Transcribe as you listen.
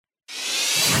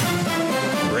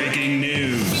breaking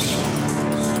news.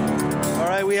 All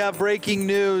right, we have breaking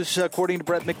news. According to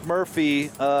Brett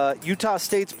McMurphy, Utah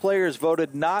State's players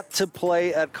voted not to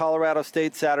play at Colorado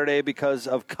State Saturday because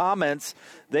of comments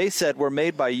they said were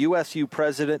made by USU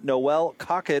President Noelle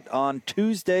Cockett on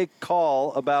Tuesday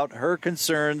call about her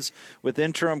concerns with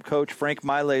interim coach Frank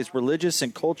Maile's religious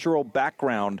and cultural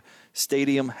background,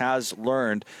 Stadium has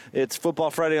learned. It's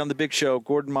Football Friday on the Big Show.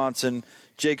 Gordon Monson,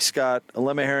 Jake Scott,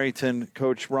 Alema Harrington,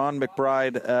 Coach Ron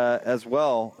McBride as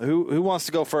well. Who wants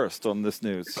to go first on this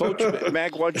news? Coach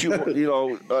Mac, why don't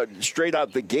you, straight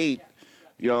out the gate,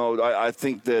 I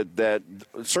think that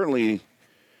certainly,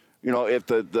 if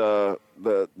the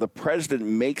president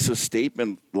makes a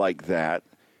statement like that,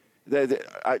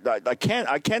 I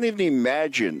can't even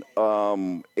imagine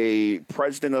a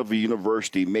president of a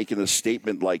university making a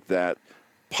statement like that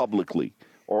publicly.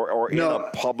 Or in a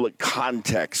public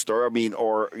context, where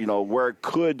it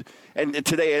could, and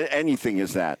today anything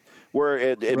is that, where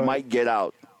it might get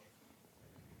out.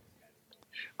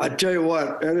 I tell you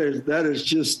what, that is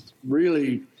just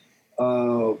really,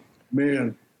 very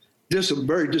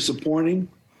disappointing.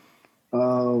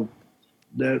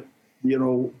 That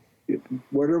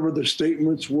whatever the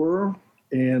statements were,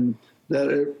 and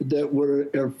that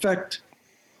would affect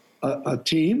a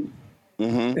team.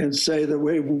 Mm-hmm. And say that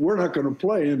we're not going to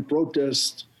play in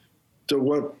protest to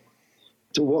what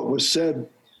was said,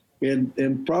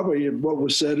 and probably what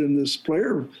was said in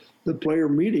the player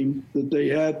meeting that they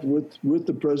had with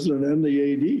the president and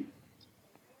the AD.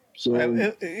 So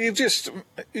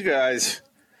you guys,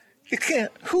 you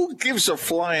can't. Who gives a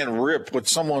flying rip what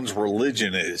someone's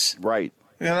religion is? Right.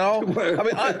 Nobody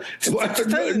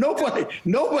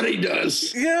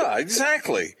does. Yeah,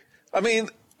 exactly. I mean.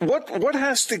 What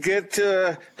has to get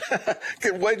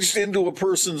wedged into a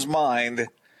person's mind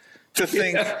to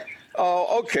think,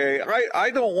 oh, okay, I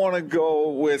don't want to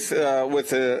go with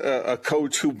a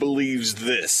coach who believes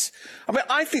this. I mean,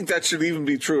 I think that should even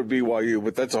be true at BYU,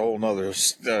 but that's a whole other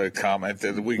comment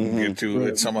that we can get to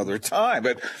at some other time.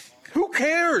 But who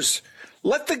cares?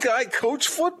 Let the guy coach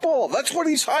football. That's what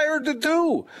he's hired to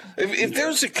do. If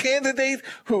there's a candidate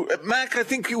who, Mac, I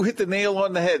think you hit the nail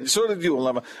on the head, and so did you,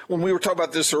 Alema, when we were talking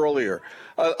about this earlier.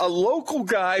 A local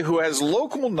guy who has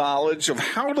local knowledge of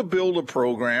how to build a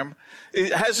program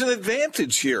has an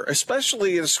advantage here,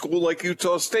 especially in a school like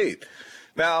Utah State.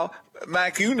 Now,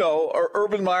 Mac,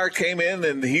 Urban Meyer came in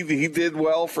and he did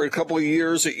well for a couple of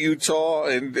years at Utah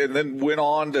and then went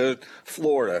on to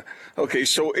Florida. Okay,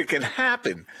 so it can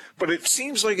happen. But it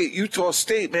seems like at Utah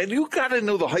State, man, you got to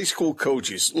know the high school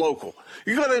coaches, local.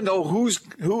 You got to know who's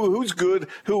good,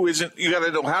 who isn't. You got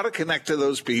to know how to connect to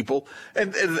those people.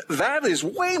 And that is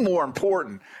way more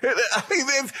important. I mean,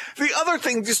 the other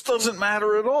thing just doesn't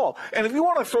matter at all. And if you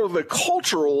want to throw the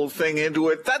cultural thing into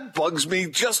it, that bugs me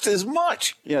just as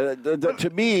much. Yeah, to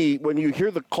me, when you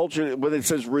hear the culture, when it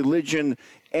says religion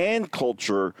and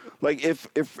culture, like if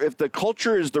the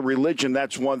culture is the religion,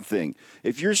 that's one thing.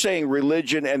 If you're saying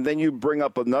religion and then you bring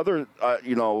up another,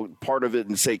 part of it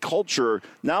and say culture,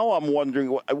 now I'm wondering,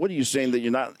 what are you saying, that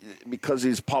you're not, because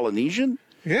he's Polynesian?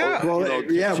 Yeah.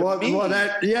 That's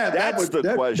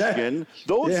the question.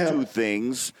 Those two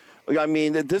things. I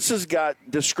mean, this has got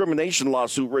discrimination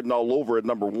lawsuit written all over it,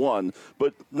 number one.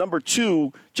 But number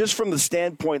two, just from the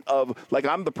standpoint of, like,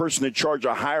 I'm the person in charge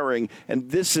of hiring, and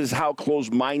this is how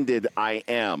closed-minded I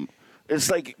am. It's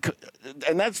like,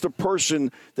 and that's the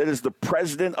person that is the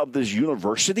president of this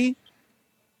university?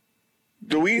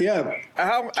 Do we? Yeah.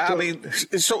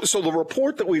 So the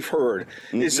report that we've heard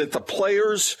is that the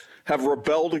players have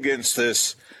rebelled against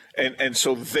this, and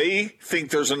so they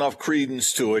think there's enough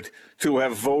credence to it to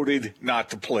have voted not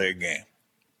to play a game.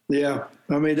 Yeah,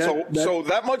 I mean, so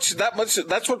that much.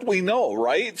 That's what we know,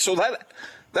 right? So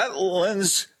that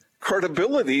lends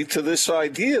credibility to this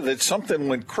idea that something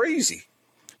went crazy.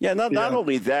 Yeah, not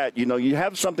only that, you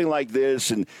have something like this,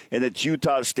 and it's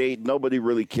Utah State. Nobody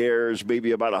really cares,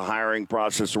 maybe about a hiring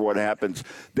process or what happens.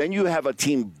 Then you have a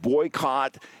team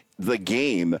boycott the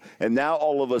game, and now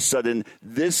all of a sudden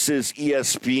this is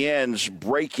ESPN's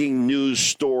breaking news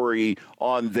story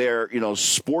on their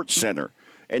Sports Center,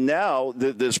 and now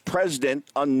this president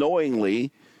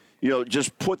unknowingly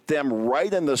just put them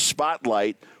right in the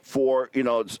spotlight for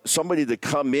somebody to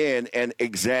come in and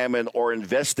examine or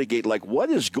investigate, like,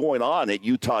 what is going on at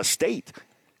Utah State.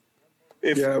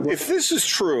 If this is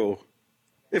true,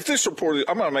 if this report,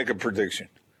 I'm going to make a prediction.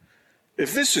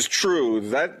 If this is true,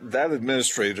 that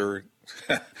administrator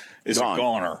is a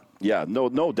goner. Yeah,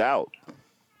 no doubt.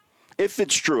 If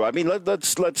it's true, I mean,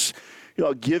 let's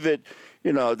give it,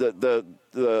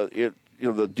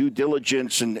 the due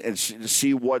diligence and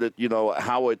see what it,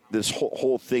 how this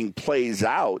whole thing plays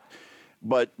out.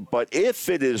 But if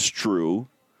it is true,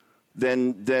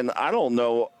 then I don't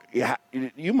know.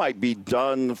 You might be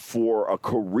done for a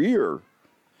career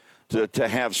to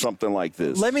have something like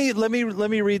this. Let me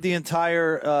read the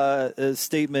entire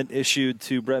statement issued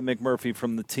to Brett McMurphy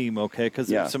from the team, okay? Because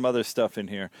there's some other stuff in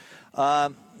here.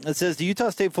 It says the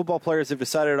Utah State football players have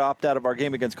decided to opt out of our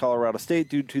game against Colorado State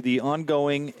due to the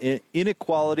ongoing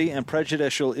inequality and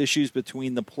prejudicial issues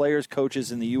between the players,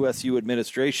 coaches, and the USU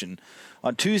administration.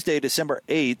 On Tuesday, December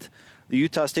 8th, the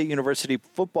Utah State University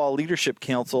Football Leadership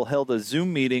Council held a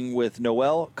Zoom meeting with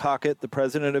Noel Cockett, the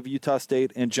president of Utah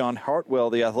State, and John Hartwell,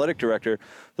 the athletic director.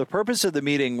 The purpose of the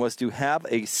meeting was to have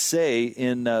a say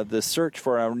in the search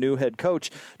for our new head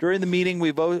coach. During the meeting,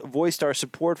 we voiced our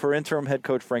support for interim head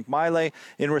coach Frank Maile.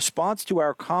 In response to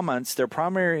our comments, their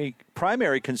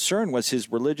primary concern was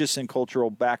his religious and cultural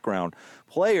background.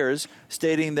 Players,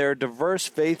 stating their diverse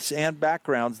faiths and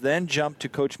backgrounds, then jumped to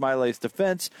Coach Maile's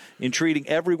defense in treating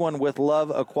everyone with love,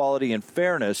 equality, and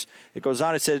fairness. It goes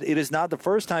on, it said, it is not the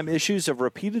first time issues of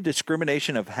repeated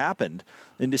discrimination have happened.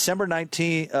 In December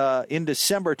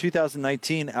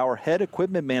 2019, our head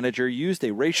equipment manager used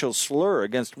a racial slur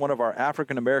against one of our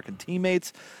African-American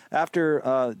teammates.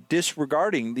 After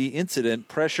disregarding the incident,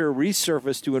 pressure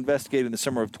resurfaced to investigate in the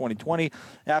summer of 2020.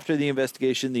 After the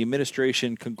investigation, the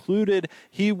administration concluded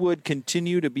he would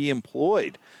continue to be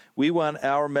employed. We want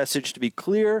our message to be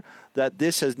clear that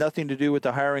this has nothing to do with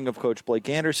the hiring of Coach Blake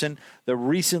Anderson, the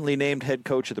recently named head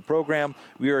coach of the program.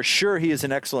 We are sure he is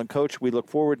an excellent coach. We look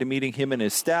forward to meeting him and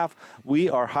his staff. We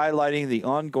are highlighting the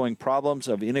ongoing problems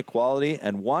of inequality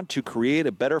and want to create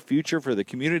a better future for the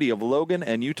community of Logan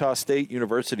and Utah State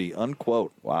University,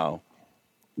 unquote. Wow.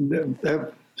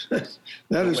 That is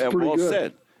pretty well good.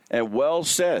 Said. And well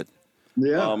said.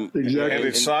 Yeah, exactly. And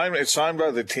it's signed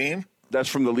by the team? That's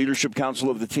from the leadership council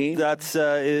of the team? That's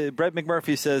Brett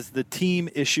McMurphy says the team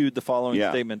issued the following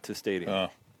statement to Stadium.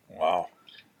 Wow.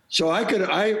 So I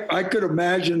could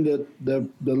imagine that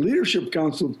the leadership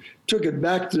council took it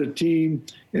back to the team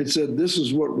and said, this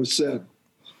is what was said,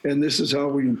 and this is how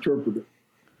we interpret it.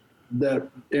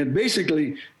 And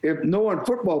basically, if knowing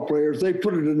football players, they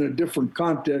put it in a different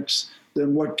context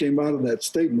than what came out of that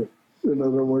statement. In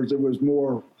other words, it was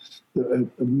more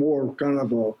kind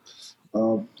of a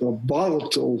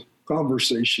volatile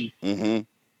conversation.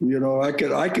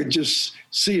 Mm-hmm. I could just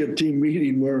see a team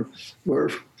meeting where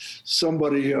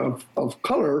somebody of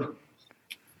color,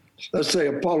 let's say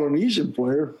a Polynesian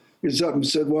player, gets up and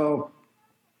said, well,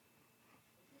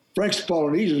 Frank's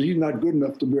Polynesian, he's not good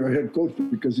enough to be our head coach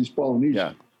because he's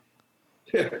Polynesian.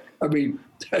 Yeah. I mean,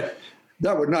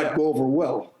 that would not go over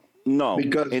well. No.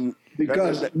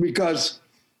 Because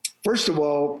first of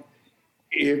all,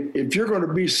 if you're going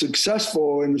to be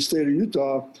successful in the state of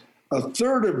Utah, a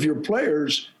third of your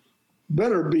players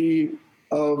better be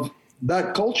of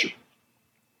that culture.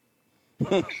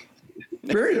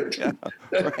 Period. Yeah,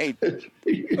 right.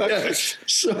 Yeah.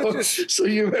 So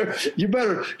you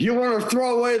want to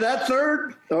throw away that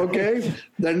third? Okay.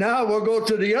 Then now we'll go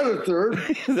to the other third.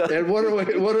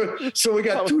 And so we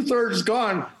got 2/3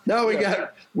 gone. Now we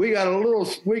got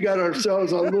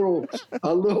ourselves a little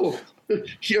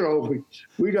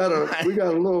we got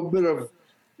a little bit of,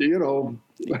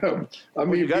 I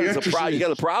mean, you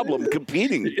got a problem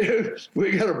competing.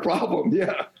 We got a problem.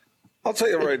 Yeah. I'll tell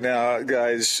you right now,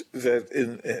 guys,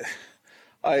 that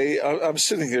I'm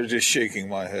sitting here just shaking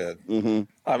my head. Mm-hmm.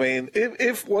 I mean,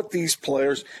 if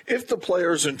the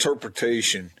players'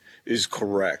 interpretation is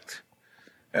correct,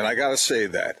 and I got to say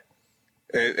that,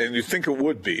 and you think it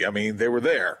would be, I mean, they were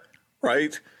there,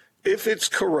 right? If it's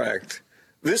correct,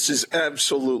 this is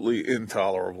absolutely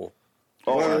intolerable.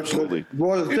 Oh, absolutely.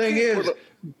 Well, the thing is,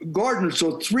 Gordon,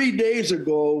 so 3 days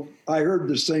ago, I heard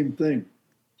the same thing.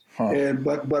 Huh.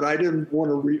 But I didn't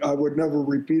want to. I would never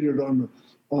repeat it on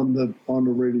the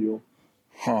radio.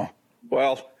 Huh.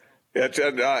 Well, I'll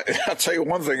tell you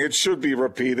one thing. It should be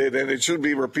repeated, and it should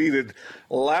be repeated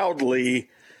loudly.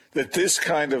 That this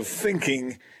kind of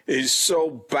thinking is so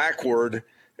backward,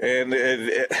 and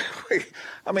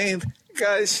I mean,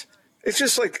 guys, it's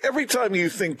just like every time you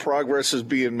think progress is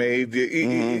being made,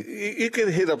 you get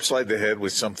hit upside the head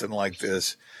with something like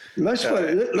this. Let's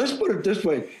put it this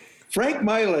way. Frank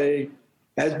Maile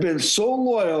has been so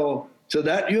loyal to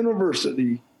that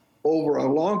university over a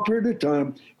long period of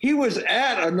time. He was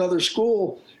at another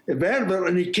school at Vanderbilt,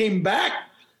 and he came back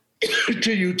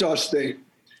to Utah State.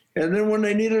 And then when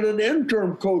they needed an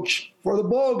interim coach for the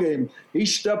ball game, he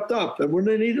stepped up. And when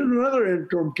they needed another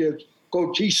interim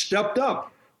coach, he stepped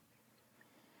up.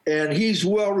 And he's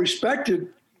well respected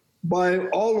by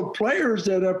all the players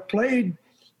that have played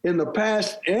in the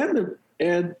past and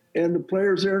the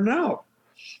players there now.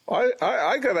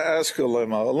 I got to ask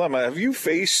Alema, have you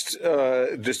faced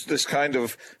this kind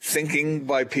of thinking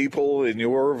by people in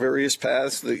your various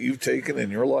paths that you've taken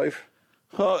in your life?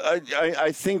 Well,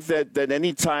 I think that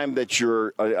any time that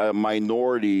you're a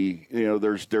minority,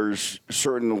 there's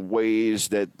certain ways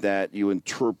that you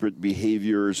interpret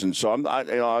behaviors, and so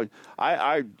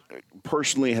I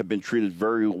personally have been treated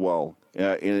very well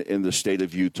in the state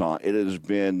of Utah. It has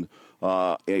been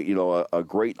a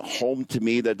great home to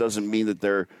me. That doesn't mean that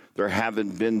there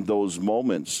haven't been those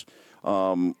moments,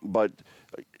 but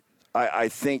I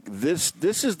think this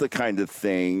is the kind of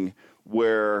thing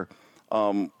where.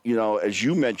 As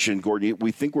you mentioned, Gordon,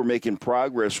 we think we're making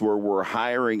progress where we're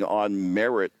hiring on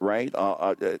merit, right,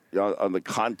 on the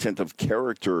content of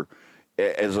character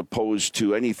as opposed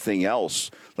to anything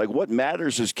else. Like, what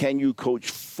matters is, can you coach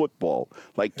football?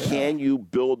 Like, can you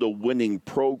build a winning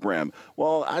program?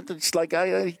 Well, I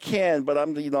can, but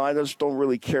I just don't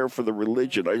really care for the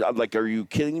religion. I'm like, are you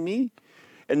kidding me?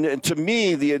 And to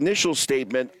me, the initial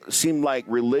statement seemed like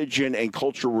religion and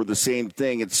culture were the same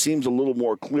thing. It seems a little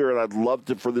more clear, and I'd love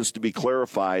for this to be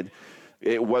clarified,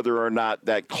 whether or not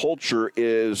that culture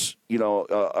is,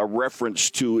 a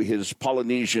reference to his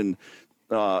Polynesian,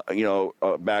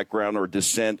 background or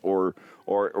descent, or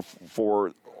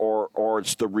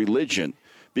it's the religion,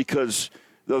 because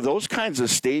those kinds of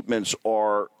statements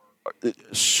are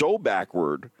so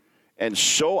backward and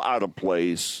so out of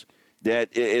place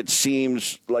that it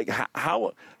seems like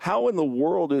how in the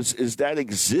world is that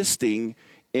existing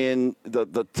in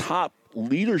the top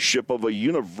leadership of a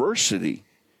university?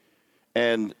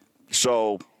 And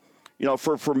so,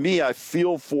 for me, I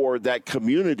feel for that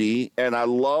community, and I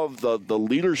love the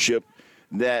leadership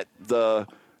that the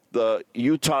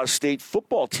Utah State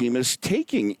football team is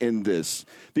taking in this,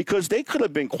 because they could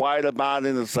have been quiet about it,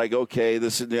 and it's like, okay,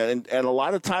 this is, and a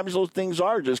lot of times those things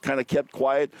are just kind of kept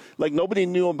quiet. Like, nobody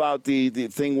knew about the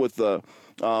thing with the,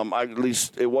 at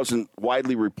least it wasn't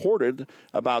widely reported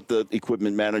about the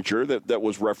equipment manager that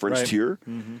was referenced here.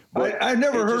 Mm-hmm. But I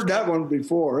never heard that one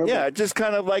before. Yeah, just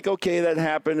kind of like, okay, that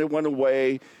happened, it went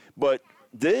away. But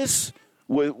this,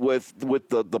 with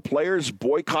the players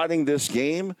boycotting this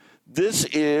game,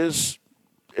 it's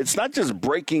not just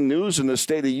breaking news in the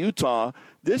state of Utah.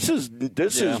 This is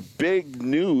big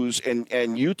news,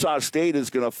 and Utah State is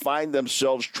going to find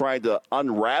themselves trying to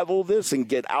unravel this and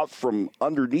get out from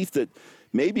underneath it,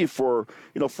 maybe for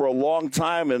a long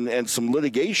time and some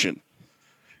litigation.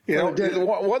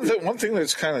 One thing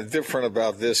that's kind of different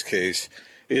about this case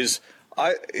is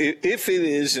if it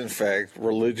is in fact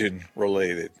religion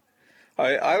related.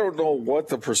 I don't know what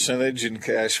the percentage in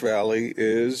Cache Valley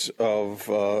is of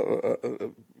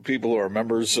people who are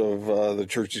members of the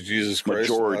Church of Jesus Christ,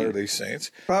 Latter-day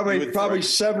Saints. Probably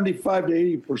 75 to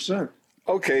 80%.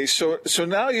 Okay, so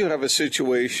now you have a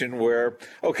situation where,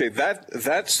 okay,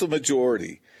 that's the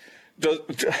majority.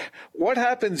 What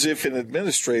happens if an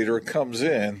administrator comes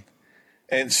in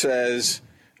and says,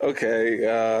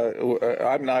 okay,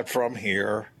 I'm not from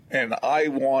here, and I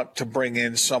want to bring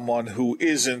in someone who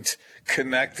isn't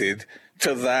connected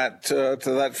to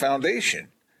that foundation,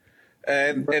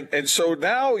 and so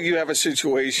now you have a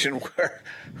situation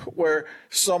where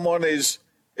someone is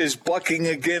bucking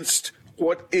against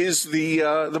what is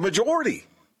the majority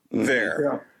there.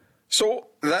 Yeah. So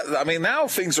now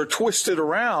things are twisted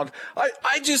around.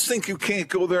 I just think you can't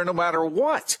go there no matter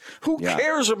what. Who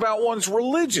cares about one's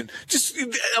religion? Just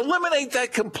eliminate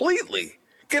that completely.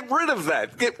 Get rid of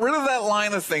that. Get rid of that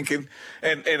line of thinking.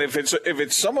 And if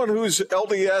it's someone who's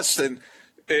LDS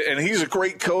and he's a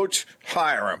great coach,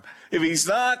 hire him. If he's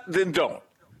not, then don't.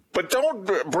 But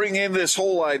don't bring in this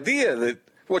whole idea that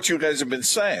what you guys have been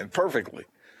saying perfectly.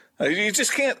 You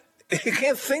just can't. You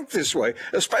can't think this way,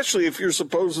 especially if you're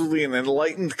supposedly an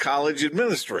enlightened college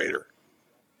administrator.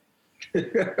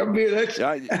 I mean,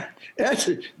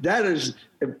 that is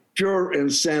pure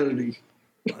insanity.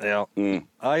 Yeah,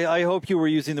 I hope you were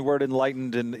using the word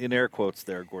enlightened in air quotes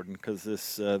there, Gordon, because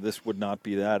this would not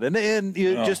be that. And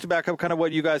just to back up, kind of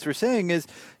what you guys were saying is,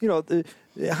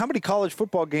 how many college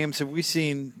football games have we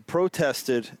seen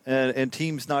protested and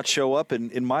teams not show up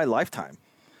in my lifetime?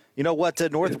 You know what?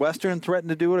 Northwestern threatened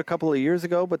to do it a couple of years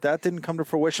ago, but that didn't come to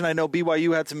fruition. I know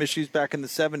BYU had some issues back in the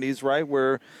 70s, right,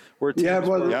 where teams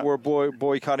were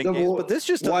boycotting games. But this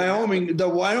just the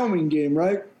Wyoming game,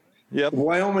 right? Yep.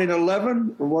 Wyoming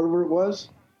 11 or whatever it was.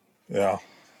 Yeah.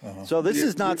 Uh-huh. So this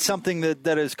is not something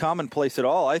that is commonplace at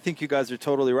all. I think you guys are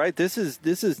totally right. This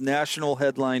is national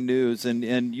headline news,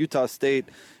 and Utah State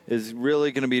is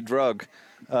really going to be dragged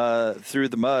through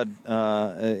the mud.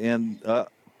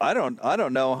 I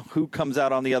don't know who comes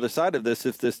out on the other side of this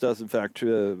if this does in fact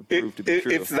prove to be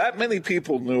true. If that many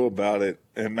people knew about it,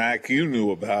 and Mac, you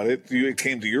knew about it, it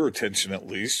came to your attention at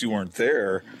least. You weren't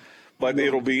there, but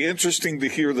it'll be interesting to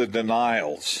hear the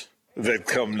denials that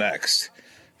come next.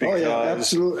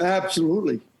 Because,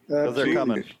 absolutely. They're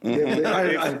coming.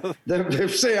 They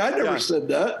say I never said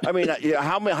that. I mean,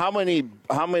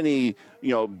 how many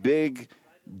big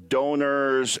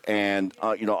donors and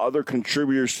other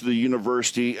contributors to the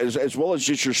university, as well as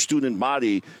just your student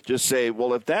body, just say,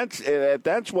 well, if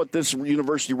that's what this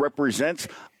university represents,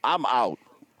 I'm out.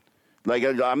 Like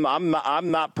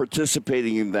I'm not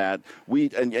participating in that.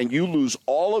 And you lose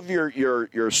all of your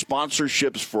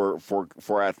sponsorships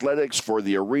for athletics, for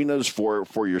the arenas,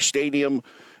 for your stadium.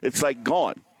 It's like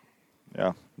gone.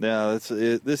 Yeah.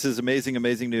 This is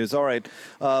amazing news. All right,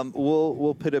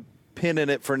 we'll put a pin in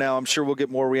it for now. I'm sure we'll get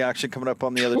more reaction coming up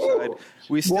on the other side.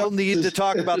 We still need to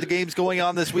talk about the games going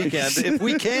on this weekend if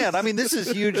we can. I mean, this is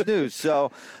huge news.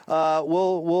 So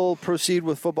we'll proceed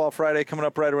with Football Friday coming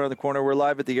up right around the corner. We're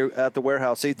live at the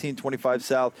warehouse, 1825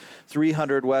 South,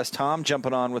 300 West. Tom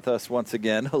jumping on with us once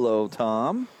again. Hello,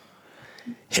 Tom.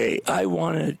 Hey, I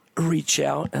want to reach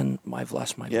out, and I've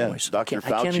lost my voice. Dr.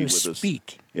 Fauci I can't even with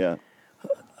speak. Us. Yeah.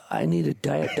 I need a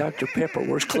Diet Dr. Pepper.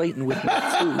 Where's Clayton with my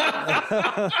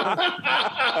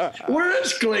food? Where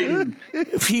is Clayton?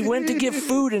 He went to get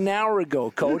food an hour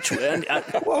ago, Coach. And I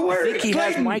think he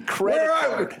has my credit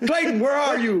card. Clayton, where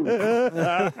are you?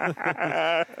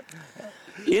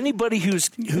 Anybody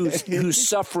who's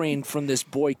suffering from this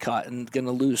boycott and going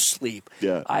to lose sleep,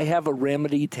 I have a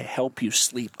remedy to help you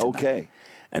sleep tonight. Okay.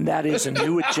 And that is a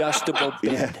new adjustable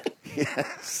bed. Yeah.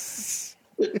 Yes.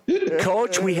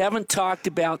 Coach, we haven't talked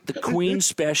about the Queen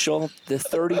special, the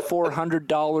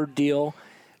 $3,400 deal.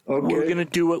 Okay. We're going to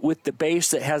do it with the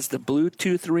base that has the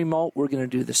Bluetooth remote. We're going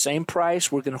to do the same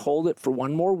price. We're going to hold it for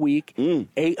one more week,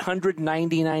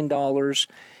 $899.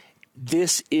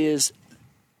 This is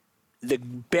the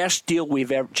best deal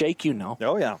we've ever. Jake, you know.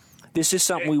 Oh yeah. This is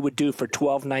something we would do for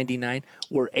 $1,299.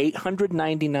 We're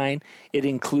 $899. It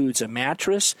includes a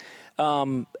mattress.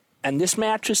 And this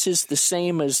mattress is the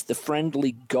same as the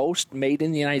Friendly Ghost, made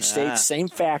in the United States, same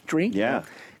factory. Yeah.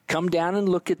 Come down and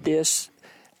look at this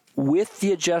with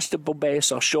the adjustable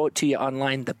base. I'll show it to you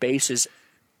online. The base is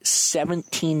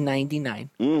 $17.99.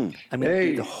 I'm going to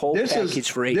do the whole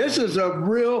package for $8. This is a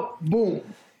real boom.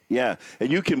 Yeah, and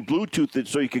you can Bluetooth it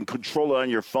so you can control it on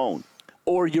your phone.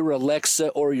 Or your Alexa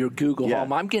or your Google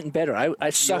Home. I'm getting better.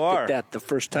 I sucked at that the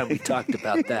first time we talked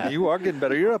about that. You are getting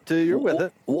better. You're with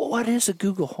it. What is a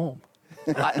Google Home?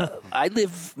 I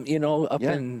live, up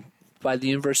by the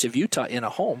University of Utah in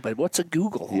a home, but what's a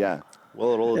Google Home? Yeah.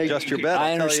 Well, it'll adjust your bed.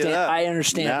 I understand. I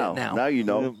understand it now. Now you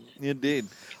know. Indeed.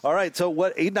 All right. So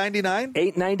what? $899?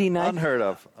 $899. Unheard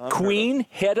of. Queen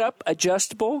head up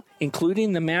adjustable,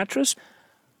 including the mattress.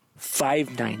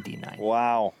 $599.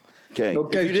 Wow. Okay.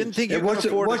 If you didn't think what's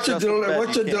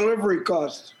the delivery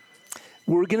cost?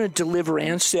 We're going to deliver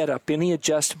and set up any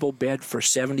adjustable bed for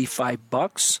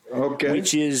 $75. Okay.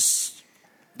 Which is...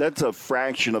 That's a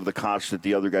fraction of the cost that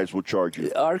the other guys will charge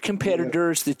you. Our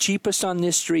competitors, the cheapest on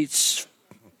this streets,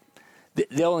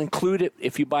 they'll include it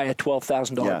if you buy a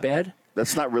 $12,000 bed.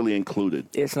 That's not really included.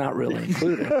 It's not really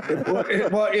included.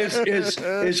 Well,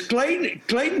 is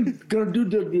Clayton going to do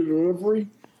the delivery?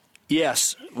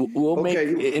 Yes, we'll make.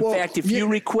 In fact, if you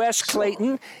request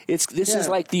Clayton, this is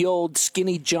like the old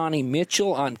Skinny Johnny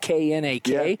Mitchell on KNAK.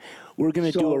 Yeah. We're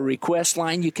going to do a request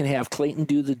line. You can have Clayton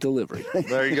do the delivery.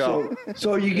 There you go.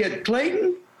 So you get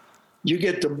Clayton, you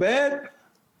get the bed,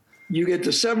 you get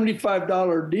the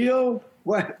 $75 deal.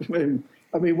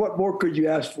 What more could you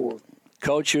ask for?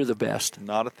 Coach, you're the best.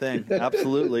 Not a thing.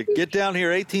 Absolutely. Get down here,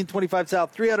 1825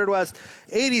 South, 300 West,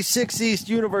 86 East,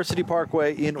 University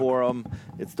Parkway in Orem.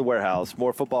 It's the warehouse.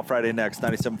 More Football Friday next,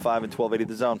 97.5 and 1280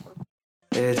 The Zone.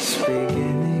 It's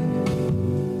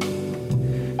beginning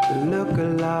to look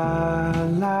a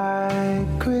lot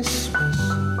like Christmas.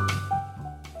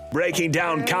 Breaking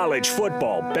down college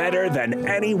football better than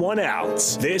anyone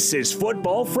else. This is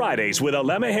Football Fridays with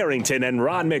Alema Harrington and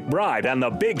Ron McBride on The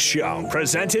Big Show.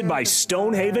 Presented by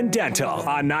Stonehaven Dental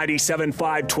on 97.5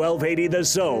 1280 The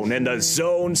Zone and the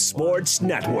Zone Sports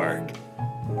Network.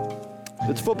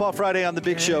 It's Football Friday on The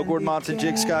Big Show. Gordon Monson,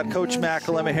 Jake Scott, Coach Mac,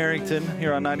 Alema Harrington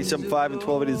here on 97.5 and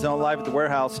 1280 The Zone, live at the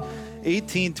warehouse,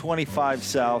 1825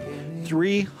 South,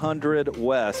 300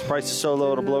 West. Price is so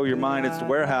low to blow your mind. It's the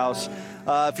Warehouse.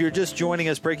 If you're just joining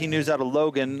us, breaking news out of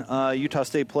Logan, Utah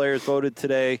State players voted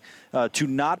today to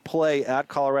not play at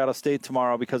Colorado State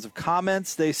tomorrow because of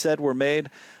comments they said were made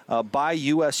by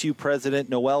USU President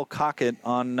Noelle Cockett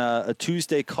on a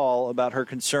Tuesday call about her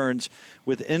concerns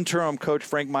with interim coach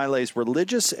Frank Maile's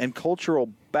religious and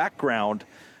cultural background,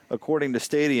 according to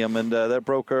Stadium. And that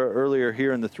broke earlier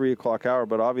here in the 3 o'clock hour.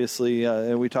 But obviously,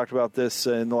 and we talked about this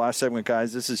in the last segment,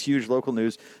 guys, this is huge local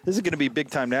news. This is going to be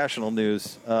big-time national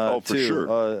news, for too. sure.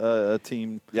 A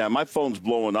team. Yeah, my phone's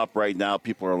blowing up right now.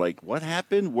 People are like, what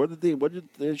happened? What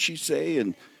did she say?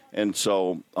 And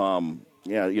so,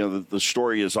 the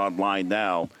story is online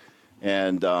now.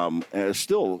 And it's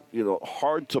still,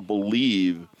 hard to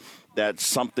believe that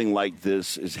something like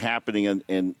this is happening.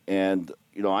 And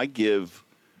I give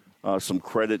some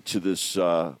credit to this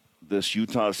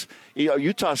Utah.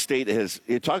 Utah State has.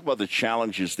 You talk about the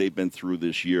challenges they've been through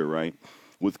this year, right?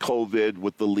 With COVID,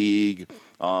 with the league,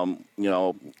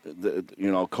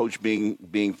 coach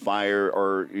being fired,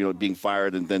 or being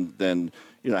fired, and then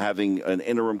having an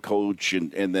interim coach,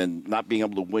 and then not being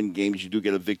able to win games. You do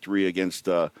get a victory against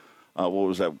what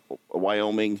was that?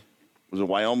 Wyoming. Was it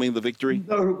Wyoming, the victory?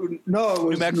 No, it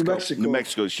was New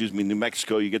Mexico. New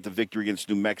Mexico. You get the victory against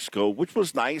New Mexico, which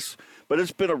was nice, but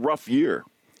it's been a rough year.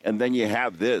 And then you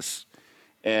have this.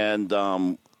 And,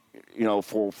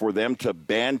 for them to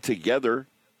band together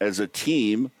as a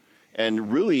team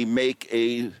and really make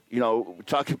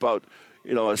talk about,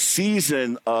 a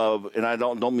season of, and I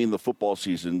don't mean the football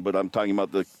season, but I'm talking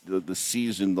about the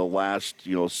season, the last,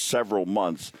 several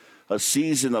months, a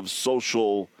season of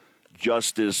social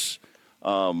justice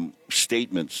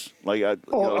statements like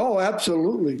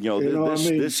absolutely.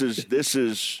 This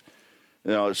is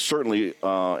certainly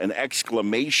an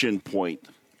exclamation point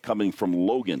coming from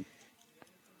Logan.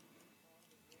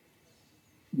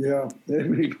 Yeah,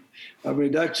 I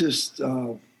mean that's just.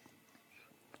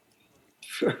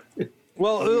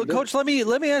 Well, Coach, let me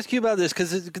ask you about this,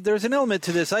 because there's an element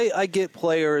to this. I get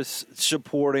players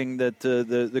supporting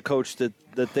the coach that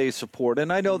they support,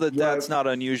 and I know that's not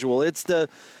unusual. It's the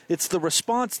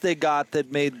response they got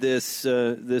that made this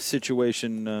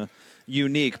situation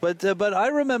unique. But I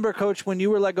remember, Coach, when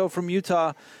you were let go from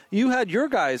Utah, you had your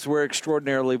guys were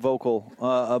extraordinarily vocal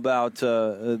about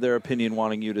their opinion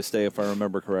wanting you to stay, if I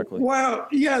remember correctly. Well,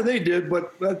 yeah, they did,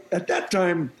 but at that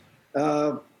time.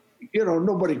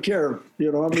 Nobody cared. They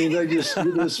just,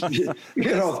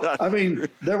 I mean,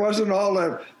 there wasn't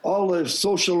all the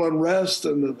social unrest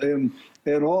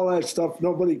and all that stuff.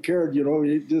 Nobody cared.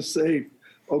 You just say,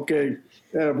 okay,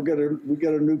 yeah, we got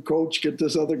a new coach. Get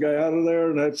this other guy out of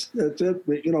there, and that's it.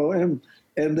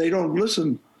 And they don't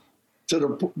listen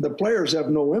to the players. Have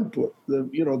no input.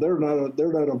 They're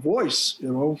not a voice.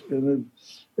 And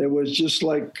it was just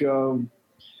like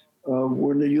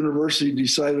when the university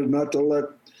decided not to let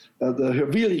the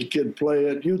Havili kid play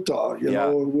at Utah. It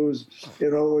was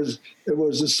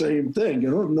the same thing.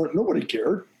 Nobody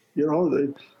cared.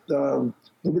 Nobody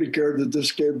cared that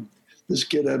this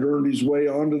kid had earned his way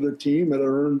onto the team, had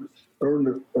earned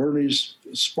his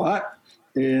spot,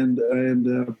 and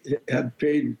had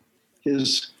paid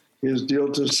his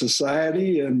deal to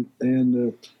society and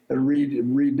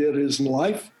redid his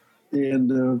life,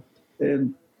 and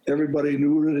everybody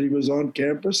knew that he was on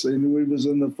campus. They knew he was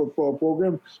in the football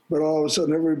program. But all of a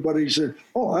sudden, everybody said,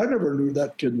 "Oh, I never knew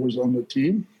that kid was on the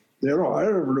team. I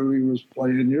never knew he was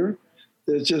playing here."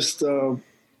 It's just, and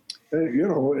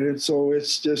so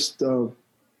it's just,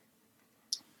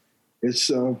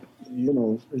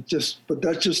 but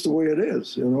that's just the way it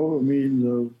is.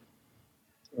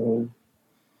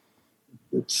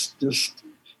 It's just.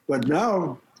 But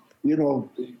now,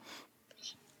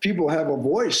 people have a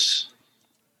voice.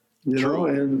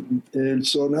 And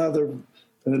so now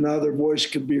their voice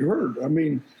can be heard. I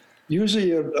mean,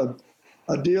 usually a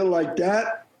deal like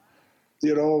that,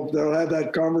 they'll have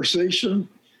that conversation,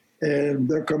 and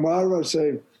they'll come out of it and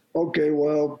say, okay,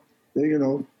 well,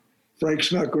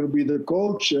 Frank's not going to be the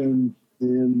coach, and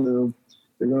they're going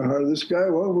to hire this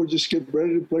guy. Well, we'll just get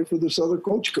ready to play for this other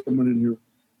coach coming in here.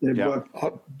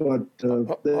 But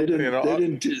they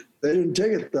didn't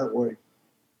take it that way.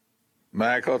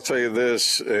 Mac, I'll tell you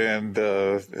this, and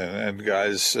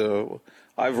guys,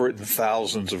 I've written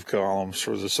thousands of columns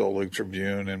for the Salt Lake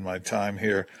Tribune in my time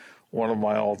here. One of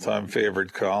my all-time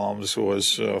favorite columns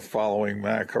was following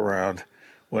Mac around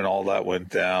when all that went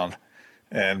down.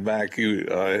 And Mac,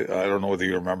 I don't know whether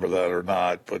you remember that or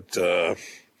not, but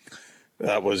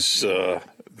that was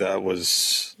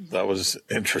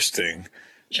interesting.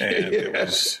 And it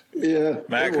was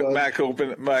Mac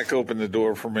opened the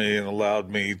door for me and allowed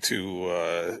me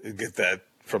to get that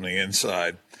from the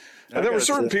inside. And there were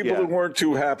certain people that weren't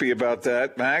too happy about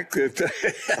that, Mac.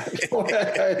 Well,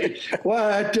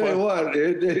 I tell you what,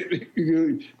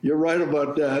 you're right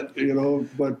about that,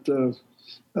 But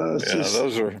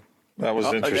that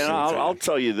was interesting. I'll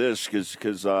tell you this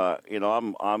because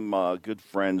I'm good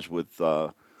friends with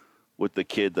the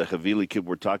kid, the Havili kid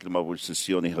we're talking about, which is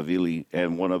Sione Havili,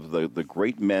 and one of the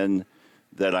great men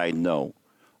that I know.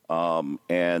 I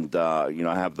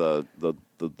have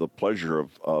the pleasure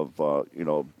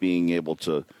of being able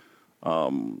to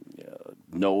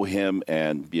know him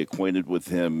and be acquainted with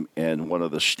him, and one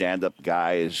of the stand-up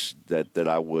guys that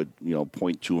I would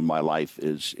point to in my life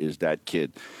is that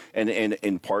kid, and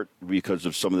in part because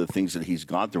of some of the things that he's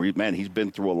gone through. Man, he's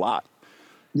been through a lot.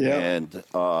 Yeah, and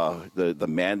the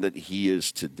man that he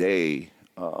is today,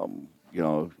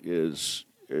 is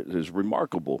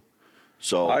remarkable.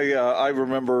 So I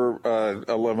remember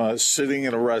Alema sitting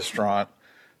in a restaurant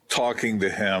talking to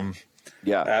him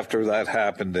after that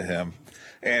happened to him,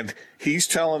 and he's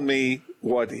telling me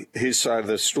what his side of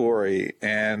the story,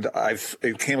 and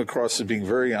it came across as being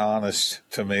very honest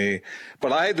to me,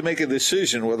 but I had to make a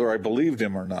decision whether I believed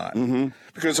him or not,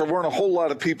 because there weren't a whole lot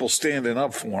of people standing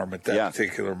up for him at that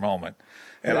particular moment.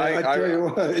 And I tell you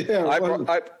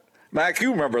what, Mac,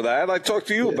 you remember that. I talked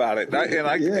to you about it.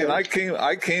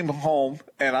 I came home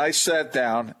and I sat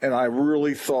down and I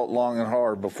really thought long and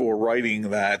hard before writing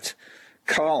that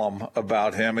column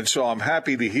about him. And so I'm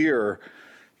happy to hear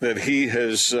that he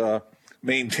has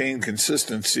maintained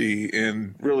consistency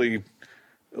in really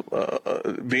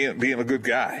being a good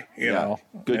guy,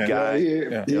 Good guy.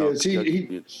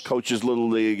 He coaches Little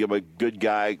League, a good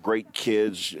guy, great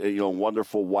kids,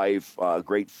 wonderful wife,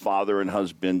 great father and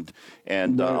husband,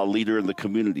 and a leader in the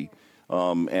community. He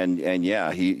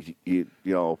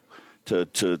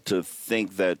to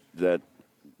think that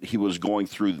he was going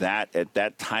through that at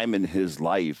that time in his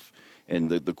life, and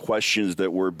the questions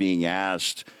that were being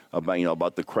asked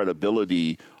about the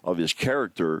credibility of his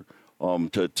character.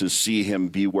 To see him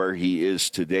be where he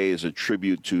is today is a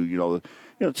tribute to to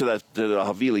the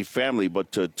Havili family,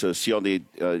 but to Sione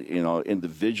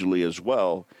individually as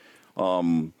well.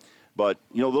 But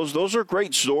those are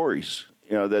great stories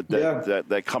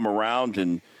that come around,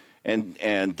 and then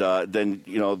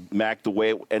Mac, the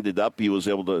way it ended up, he was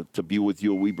able to be with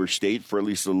you at Weber State for at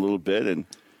least a little bit, and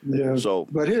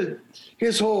but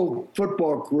his whole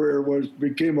football career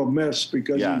became a mess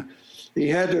because he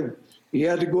had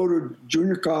to go to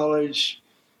junior college,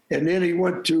 and then he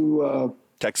went to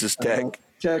Texas Tech.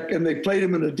 And they played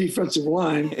him in the defensive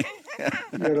line,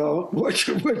 which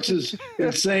is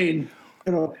insane.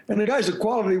 And the guy's a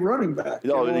quality running back.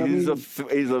 He's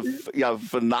a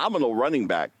phenomenal running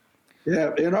back.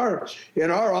 Yeah, in our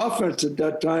offense at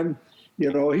that time,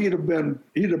 he'd have been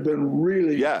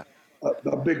really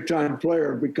a big time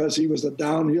player because he was a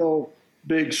downhill,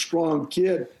 big, strong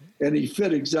kid, and he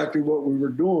fit exactly what we were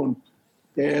doing.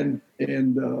 And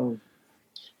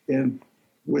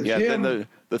with him, then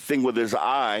the thing with his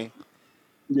eye,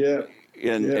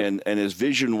 and his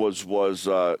vision was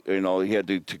he had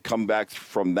to come back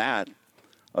from that.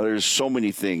 There's so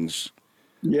many things.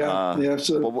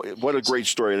 So, what a great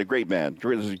story and a great man.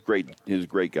 He's a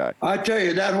great guy. I tell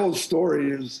you, that whole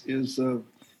story is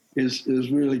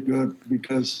really good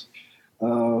because I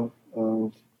don't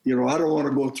want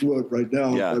to go through it right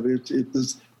now, but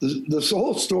this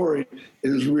whole story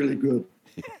is really good.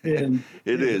 And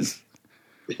it is.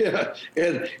 Yeah.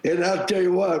 And I'll tell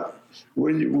you what,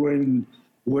 when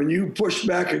you push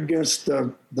back against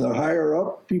the higher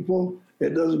up people,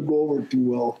 it doesn't go over too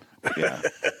well. Yeah.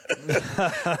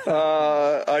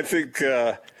 I think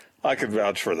I can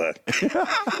vouch for that.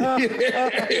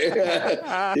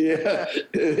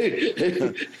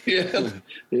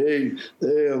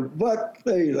 But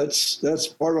hey, that's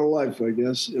part of life, I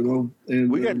guess.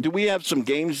 And do we have some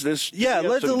games this? Yeah,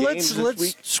 let's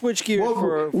switch gears.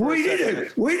 Well, we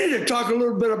need to talk a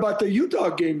little bit about the Utah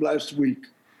game last week.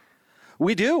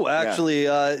 We do actually.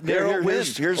 Narrow win.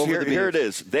 Here it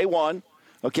is. They won.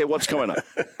 Okay, what's coming up?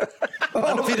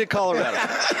 Undefeated Colorado.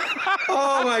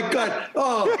 Oh, my God.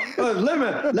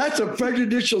 Lemon, that's a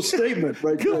prejudicial statement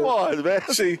right there. Come on, man.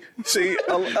 See,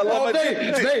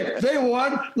 Alema, they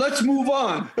won. Let's move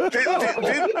on. Hey,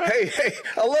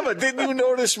 Alema, didn't you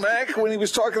notice Mac when he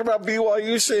was talking about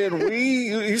BYU saying we?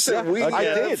 He said we. I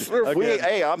did.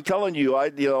 Hey, I'm telling you,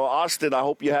 Austin, I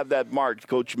hope you have that marked,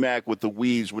 Coach Mac, with the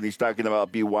we's when he's talking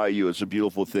about BYU. It's a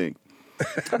beautiful thing.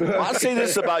 I'll say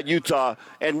this about Utah,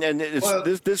 and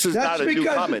this is not a new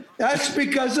comment. That's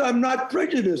because I'm not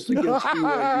prejudiced against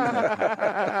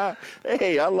BYU.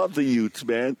 Hey, I love the Utes,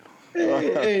 man.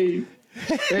 Hey,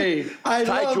 I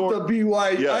love the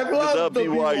BYU. Yeah, I love the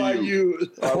BYU.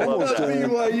 I love that.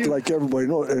 BYU. Like everybody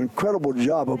knows, an incredible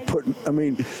job of putting. I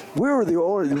mean, we were the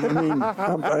only. I mean,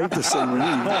 I hate to say we.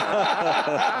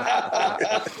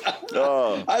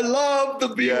 I love the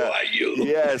BYU.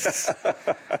 Yes.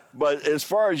 But as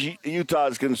far as Utah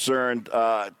is concerned,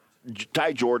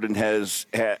 Ty Jordan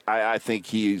I think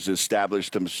he's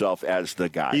established himself as the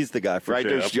guy. He's the guy for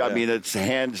sure. I mean, it's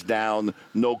hands down,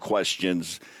 no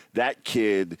questions. That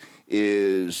kid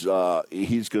is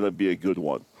he's going to be a good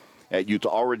one at Utah.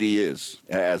 Already is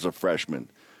as a freshman.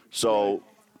 So,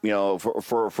 for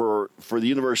the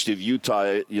University of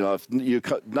Utah, if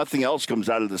nothing else comes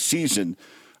out of the season,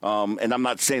 and I'm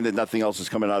not saying that nothing else is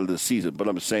coming out of the season, but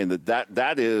I'm saying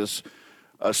that is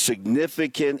a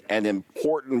significant and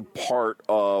important part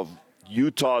of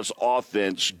Utah's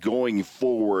offense going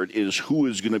forward is who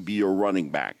is going to be your running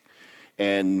back.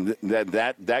 And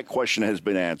that question has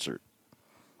been answered.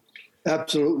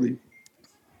 Absolutely.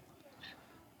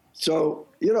 So,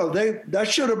 that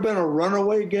should have been a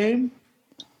runaway game.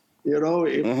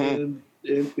 And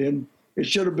it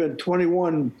should have been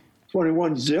 21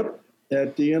 zip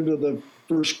at the end of the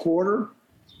first quarter.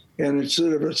 And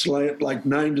instead of it's like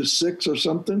 9-6 or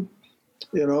something,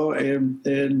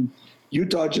 and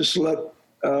Utah just let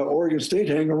Oregon State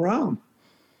hang around.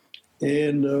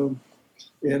 And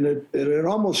it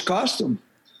almost cost them.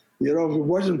 If it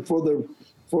wasn't for the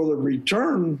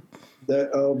return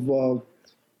of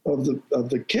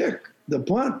the kick, the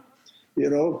punt,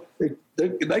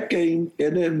 that game.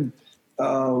 And then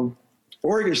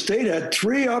Oregon State had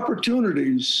 3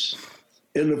 opportunities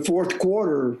in the fourth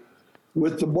quarter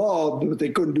with the ball, but they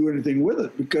couldn't do anything with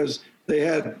it because they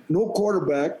had no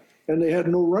quarterback and they had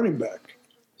no running back.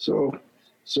 So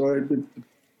it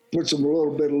puts them a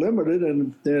little bit limited,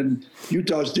 and then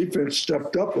Utah's defense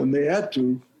stepped up when they had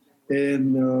to,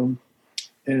 and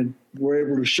were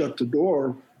able to shut the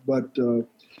door. But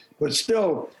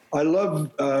still, I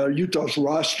love Utah's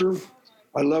roster.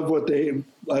 I love what they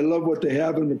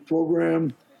have in the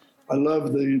program. I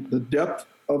love the depth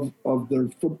of their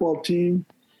football team,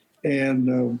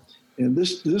 and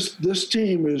this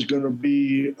team is going to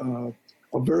be a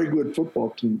very good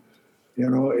football team.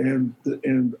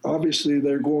 And obviously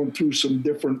they're going through some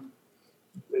different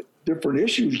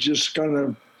issues, just kind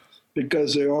of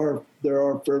because they are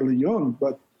fairly young.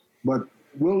 But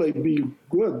will they be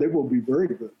good? They will be very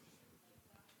good.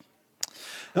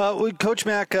 Coach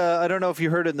Mack, I don't know if you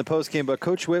heard it in the postgame, but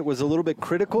Coach Witt was a little bit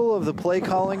critical of the play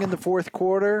calling in the fourth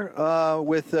quarter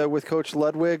with Coach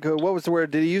Ludwig. What was the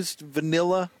word? Did he use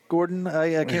vanilla, Gordon?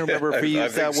 I can't remember if he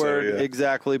used that word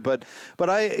exactly, but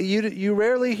you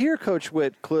rarely hear Coach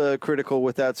Witt critical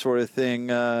with that sort of thing.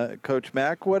 Coach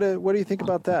Mack, what do you think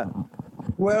about that?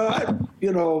 Well,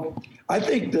 I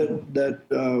think that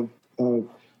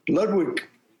Ludwig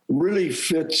really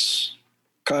fits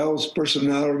Kyle's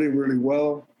personality really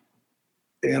well,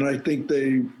 and I think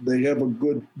they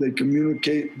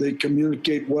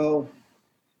communicate well,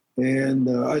 and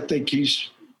I think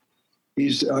he's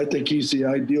the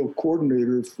ideal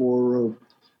coordinator for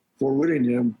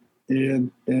Whittingham,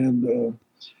 and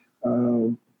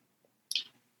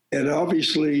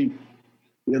obviously,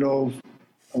 you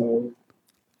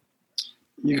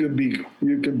can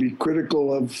be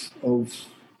critical of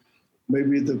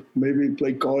maybe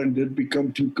play calling did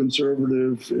become too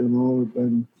conservative,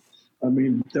 and I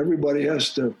mean everybody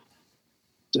has to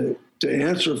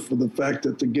answer for the fact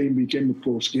that the game became a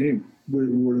close game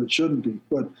where it shouldn't be.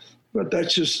 But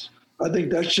I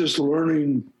think that's just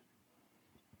learning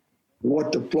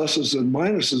what the pluses and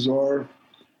minuses are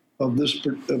of this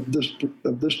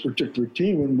particular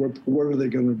team and what are they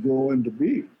going to grow into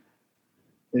be,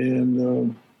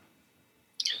 and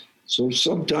so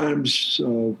sometimes.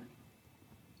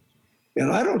 And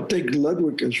I don't think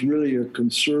Ludwig is really a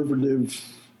conservative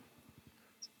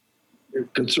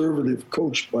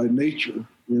coach by nature.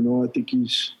 I think he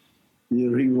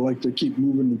would like to keep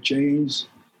moving the chains,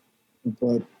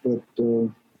 but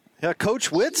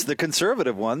Coach Witt's the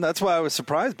conservative one. That's why I was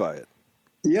surprised by it.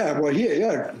 Yeah, well,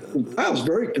 I was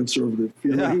very conservative.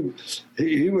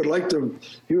 He would like to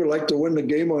win the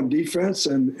game on defense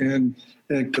and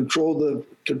control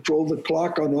the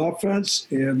clock on offense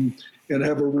and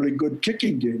have a really good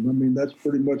kicking game. I mean, that's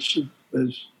pretty much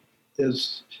his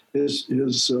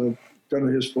kind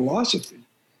of his philosophy,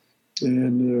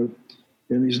 and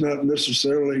he's not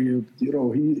necessarily, he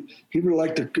would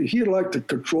like to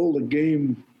control the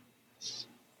game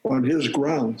on his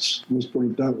grounds. Let's put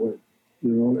it that way,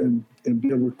 and be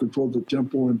able to control the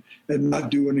tempo and not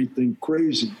do anything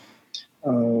crazy.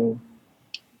 To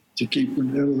keep,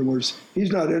 in other words,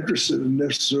 he's not interested in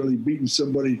necessarily beating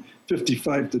somebody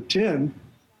 55-10,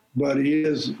 but he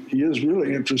is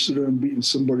really interested in beating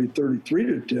somebody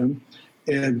 33-10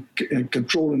 and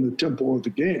controlling the tempo of the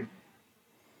game.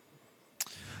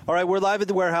 All right, we're live at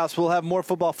the warehouse. We'll have more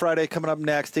Football Friday coming up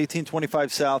next.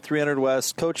 1825 South, 300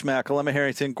 West. Coach Mack, Alema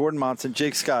Harrington, Gordon Monson,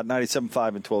 Jake Scott,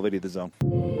 97.5 and 1280 The Zone.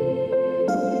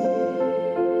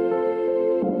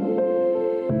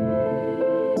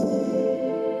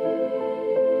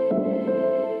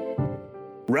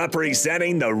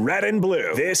 Representing the red and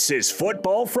blue, this is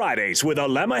Football Fridays with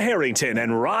Alema Harrington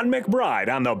and Ron McBride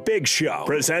on The Big Show.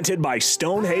 Presented by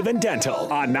Stonehaven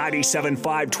Dental on 97.5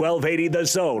 1280 The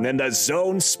Zone and the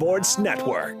Zone Sports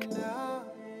Network.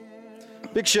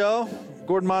 Big Show.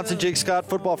 Gordon Monson, Jake Scott.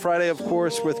 Football Friday, of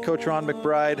course, with Coach Ron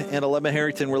McBride and Alema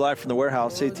Harrington. We're live from the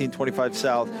warehouse, 1825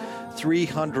 South,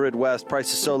 300 West.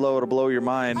 Price is so low it'll blow your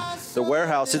mind. The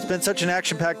warehouse. It's been such an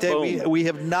action-packed day. We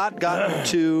have not gotten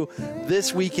to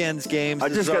this weekend's games. I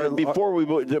just got to before we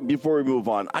move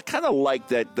on. I kind of like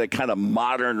that kind of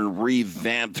modern,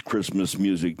 revamped Christmas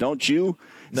music, don't you?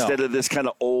 No. Instead of this kind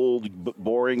of old,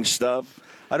 boring stuff.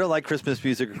 I don't like Christmas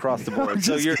music across the board.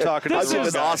 So you're talking This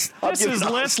is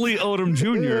Leslie Odom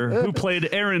Jr., who played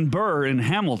Aaron Burr in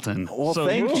Hamilton. Well, so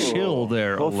thank you you. chill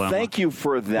there, Well, Alema. thank you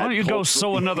for that. Why don't you go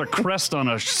sew another crest on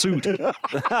a suit? Hey,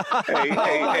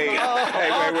 wait.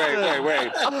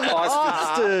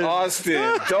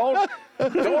 Austin, don't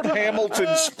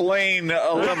Hamilton-splain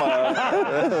Alema.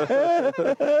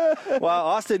 Well,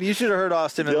 Austin, you should have heard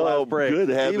Austin in the last break. Good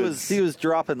heavens. He was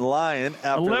dropping line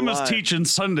after Alema's line. teaching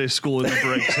Sunday school in the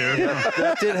breaks here.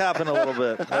 That did happen a little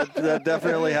bit. That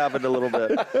definitely happened a little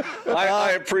bit.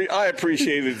 I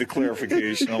appreciated the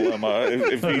clarification, Alema,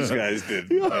 if these guys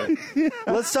did.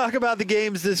 Let's talk about the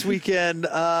games this weekend.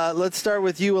 Let's start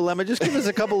with you, Alema. Just give us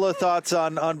a couple of thoughts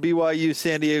on BYU,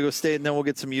 San Diego State, and then we'll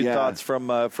get some thoughts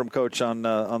from Coach on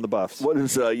the Buffs. What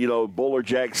is Bowler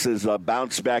Jack's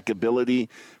bounce back ability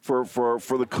for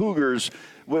the Cougars?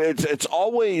 It's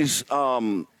always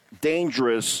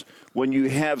dangerous when you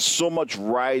have so much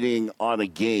riding on a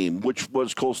game, which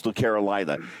was Coastal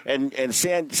Carolina, and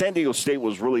San Diego State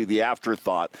was really the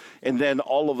afterthought, and then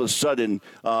all of a sudden,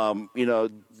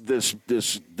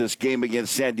 this game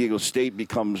against San Diego State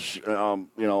becomes I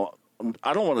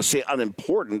don't want to say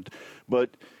unimportant, but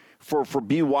for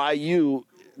BYU.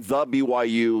 The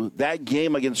BYU, that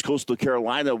game against Coastal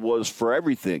Carolina was for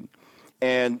everything.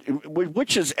 And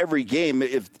which is every game.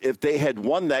 If they had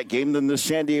won that game, then the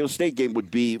San Diego State game would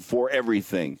be for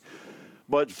everything.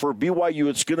 But for BYU,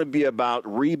 it's going to be about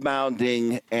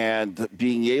rebounding and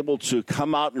being able to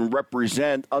come out and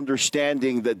represent,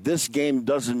 understanding that this game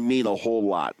doesn't mean a whole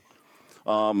lot.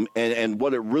 And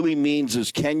what it really means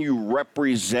is, can you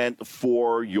represent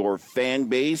for your fan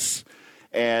base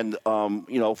and,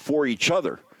 for each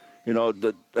other?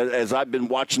 As I've been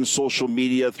watching social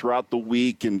media throughout the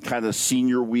week and kind of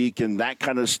senior week and that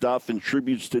kind of stuff and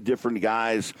tributes to different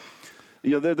guys,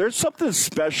 there's something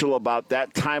special about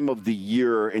that time of the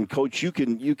year. And, Coach, you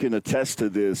can attest to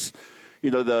this.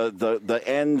 The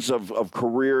ends of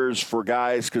careers for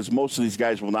guys, because most of these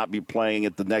guys will not be playing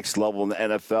at the next level in the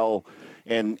NFL.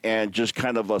 And just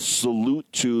kind of a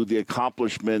salute to the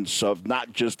accomplishments of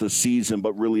not just a season,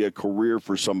 but really a career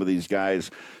for some of these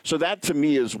guys. So that, to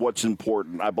me, is what's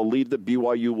important. I believe that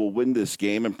BYU will win this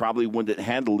game and probably win it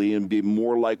handily and be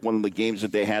more like one of the games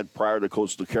that they had prior to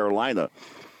Coastal Carolina.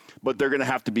 But they're going to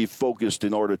have to be focused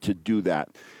in order to do that.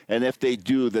 And if they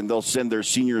do, then they'll send their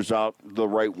seniors out the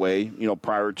right way,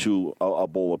 prior to a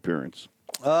bowl appearance.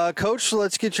 Coach,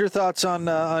 let's get your thoughts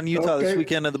on Utah this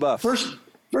weekend at the Buff.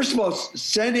 First of all,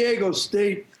 San Diego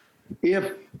State,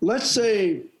 if, let's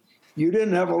say, you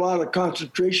didn't have a lot of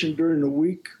concentration during the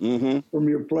week from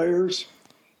your players,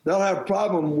 they'll have a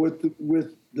problem with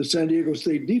the San Diego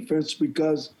State defense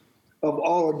because of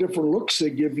all the different looks they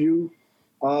give you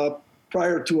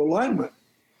prior to alignment.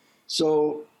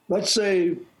 So let's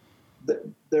say that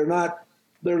they're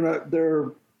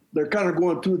kind of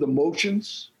going through the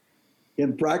motions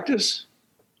in practice,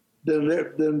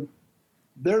 then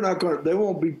they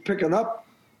won't be picking up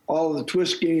all of the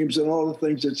twist games and all the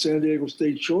things that San Diego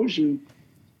State shows you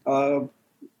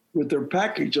with their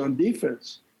package on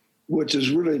defense, which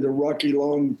is really the Rocky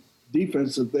Long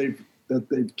defense that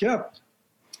they've kept.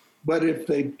 But if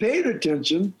they paid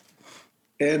attention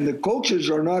and the coaches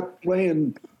are not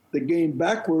playing the game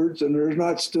backwards and they're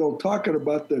not still talking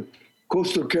about the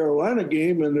Coastal Carolina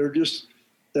game and they're just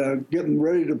getting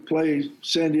ready to play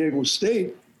San Diego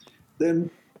State, then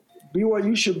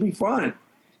BYU should be fine.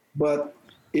 But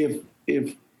if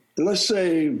let's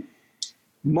say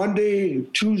Monday,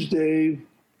 Tuesday,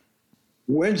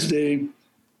 Wednesday,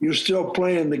 you're still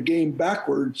playing the game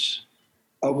backwards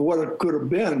of what it could have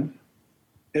been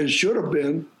and should have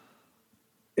been,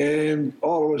 and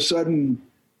all of a sudden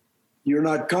you're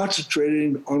not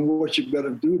concentrating on what you've got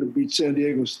to do to beat San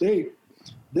Diego State,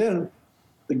 then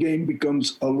the game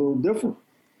becomes a little different.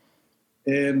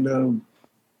 And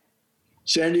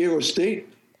San Diego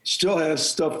State still has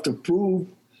stuff to prove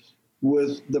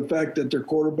with the fact that their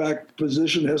quarterback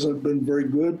position hasn't been very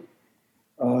good.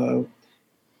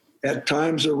 At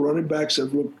times, their running backs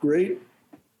have looked great.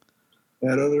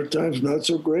 At other times, not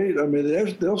so great. I mean,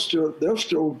 they're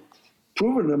still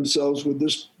proving themselves with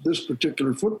this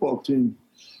particular football team.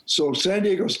 So San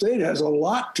Diego State has a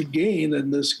lot to gain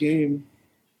in this game,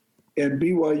 and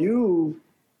BYU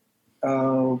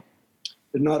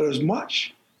not as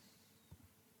much.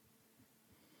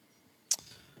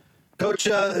 Coach,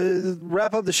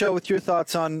 wrap up the show with your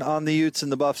thoughts on the Utes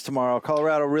and the Buffs tomorrow.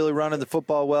 Colorado really running the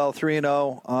football well,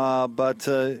 3-0, but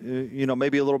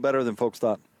maybe a little better than folks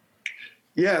thought.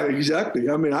 Yeah, exactly.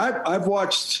 I mean, I've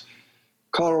watched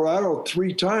Colorado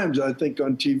 3 times, I think,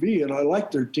 on TV, and I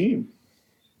like their team.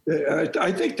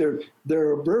 I think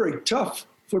they're a very tough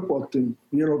football team,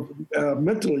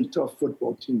 mentally tough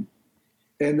football team.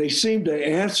 And they seem to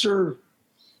answer.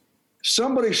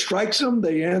 Somebody strikes them,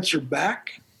 they answer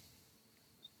back.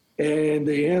 And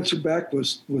they answer back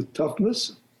with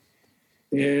toughness.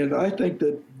 And I think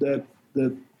that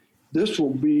this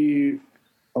will be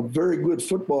a very good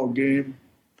football game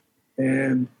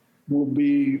and will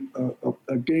be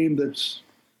a game that's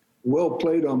well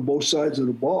played on both sides of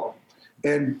the ball.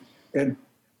 And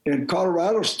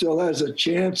Colorado still has a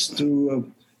chance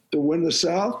to win the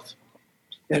South.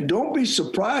 And don't be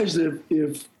surprised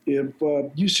if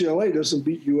UCLA doesn't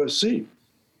beat USC.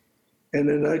 And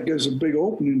then that gives a big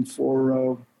opening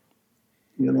for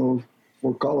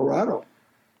Colorado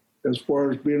as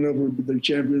far as being able to be the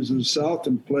champions of the South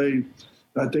and play.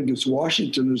 I think it's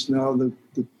Washington is now the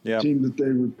team that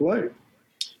they would play.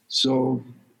 So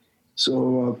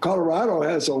Colorado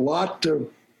has a lot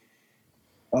to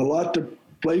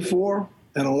play for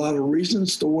and a lot of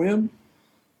reasons to win.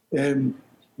 And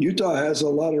Utah has a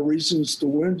lot of reasons to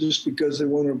win just because they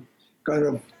want to kind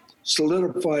of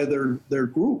solidify their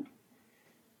group.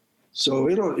 So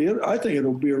I think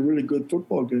it'll be a really good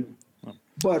football game.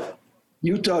 But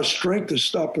Utah's strength is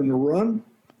stopping the run,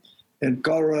 and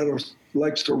Colorado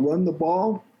likes to run the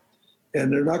ball,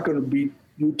 and they're not going to beat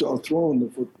Utah throwing the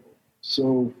football.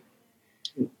 So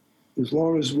as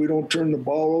long as we don't turn the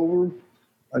ball over,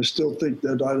 I still think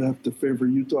that I'd have to favor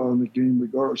Utah in the game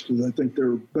regardless because I think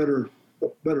they're a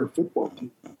better football team.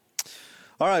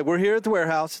 All right, we're here at the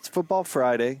warehouse. It's Football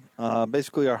Friday,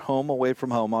 basically our home away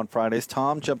from home on Fridays.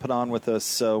 Tom jumping on with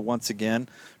us once again,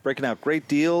 breaking out great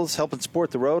deals, helping support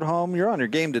the road home. You're on your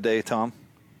game today, Tom.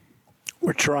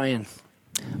 We're trying.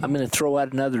 I'm going to throw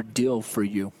out another deal for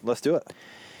you. Let's do it.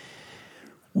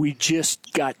 We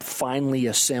just got finally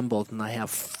assembled, and I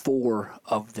have 4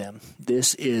 of them.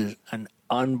 This is an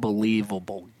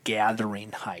unbelievable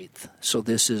gathering height. So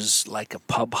this is like a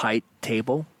pub height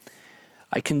table.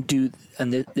 I can do,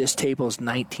 and this table is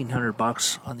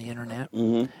 $1,900 on the internet.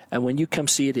 Mm-hmm. And when you come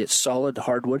see it, it's solid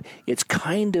hardwood. It's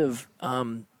kind of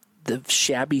the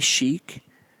shabby chic,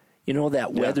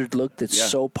 that weathered look that's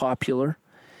so popular,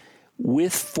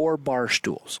 with 4 bar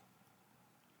stools.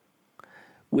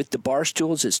 With the bar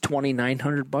stools, it's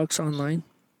 $2,900 online.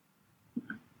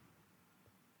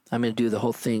 I'm going to do the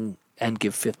whole thing and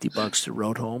give $50 to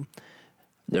Road Home.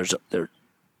 There's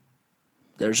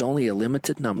only a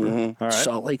limited number. Mm-hmm. Right.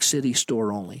 Salt Lake City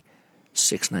store only,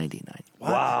 $699.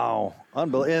 Wow,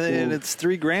 unbelievable! And it's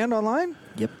 $3,000 online.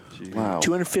 Yep. Jeez. Wow.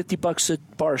 $250 a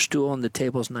bar stool, and the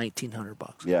table's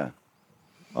 $1,900. Yeah,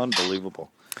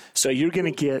 unbelievable. So you're going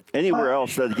to get anywhere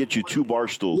else that'd get you 2 bar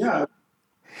stools. Yeah.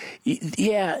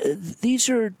 These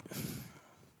are.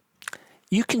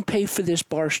 You can pay for this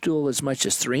bar stool as much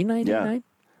as $399. Yeah.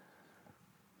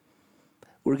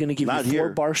 We're going to give you 4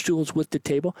 bar stools with the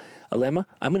table. Alema,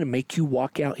 I'm going to make you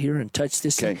walk out here and touch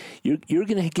this thing. You're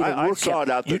going to get a workout. I saw it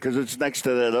out there because it's next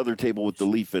to that other table with the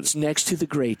leaf in it. It's next to the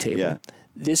gray table. Yeah.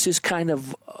 This is kind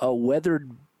of a weathered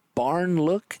barn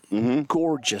look. Mm-hmm.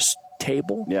 Gorgeous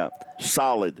table. Yeah.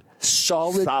 Solid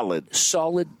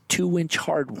 2-inch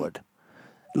hardwood.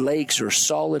 Legs are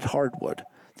solid hardwood.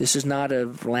 This is not a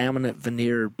laminate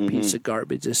veneer piece of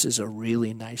garbage. This is a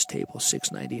really nice table,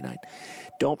 $699.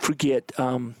 Don't forget,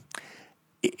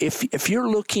 if you're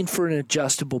looking for an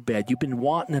adjustable bed, you've been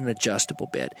wanting an adjustable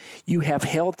bed, you have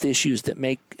health issues that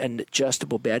make an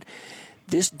adjustable bed,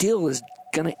 this deal is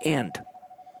going to end,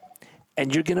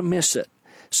 and you're going to miss it.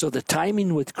 So the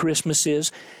timing with Christmas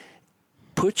is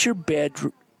put your bed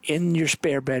in your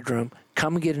spare bedroom.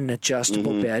 Come and get an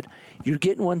adjustable bed. You're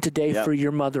getting one today for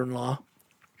your mother-in-law.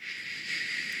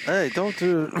 Hey, don't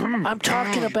do. I'm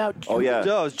talking about. Oh yeah,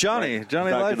 No, it's Johnny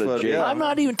Lightfoot. Yeah. I'm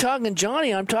not even talking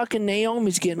Johnny. I'm talking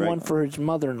Naomi's getting one for his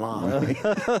mother-in-law.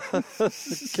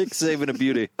 Kick saving a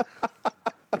beauty.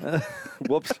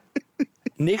 Whoops.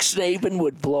 Nick Saban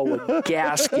would blow a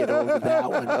gasket over that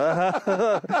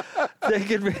one. Take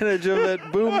advantage of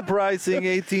it. Boom pricing,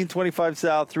 1825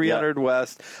 South, 300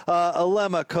 West.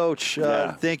 Alema, Coach,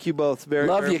 thank you both very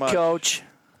much. Love you, Coach.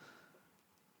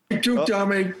 You too,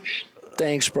 Tommy.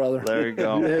 Thanks, brother. There you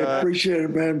go. Yeah, appreciate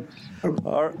it, man.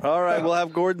 All right, we'll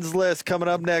have Gordon's list coming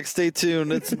up next. Stay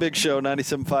tuned. It's the Big Show,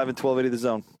 97.5 and 1280 The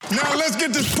Zone. Now let's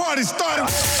get this party started.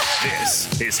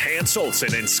 This is Hans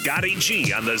Olsen and Scotty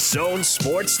G on the Zone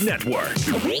Sports Network.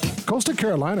 Coastal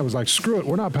Carolina was like, screw it,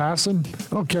 we're not passing.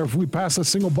 I don't care if we pass a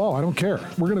single ball. I don't care.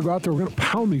 We're going to go out there. We're going to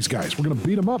pound these guys. We're going to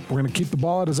beat them up. We're going to keep the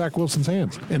ball out of Zach Wilson's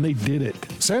hands. And they did it.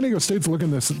 San Diego State's looking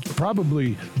at this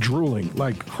probably drooling.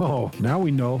 Like, oh, now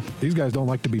we know these guys don't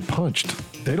like to be punched.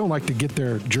 They don't like to get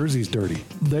their jerseys dirty.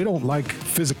 They don't like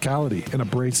physicality and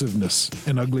abrasiveness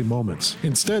and ugly moments.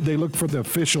 Instead, they look for the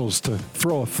officials to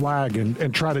throw a flag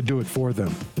and try to do it for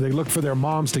them. They look for their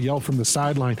moms to yell from the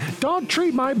sideline, don't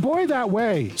treat my boy that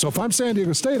way. So if I'm San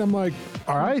Diego State, I'm like,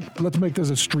 all right, let's make this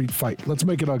a street fight. Let's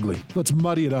make it ugly. Let's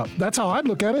muddy it up. That's how I'd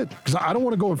look at it, because I don't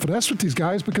want to go and finesse with these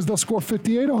guys because they'll score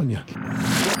 58 on you.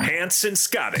 Hans and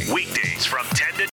Scotty, weekdays from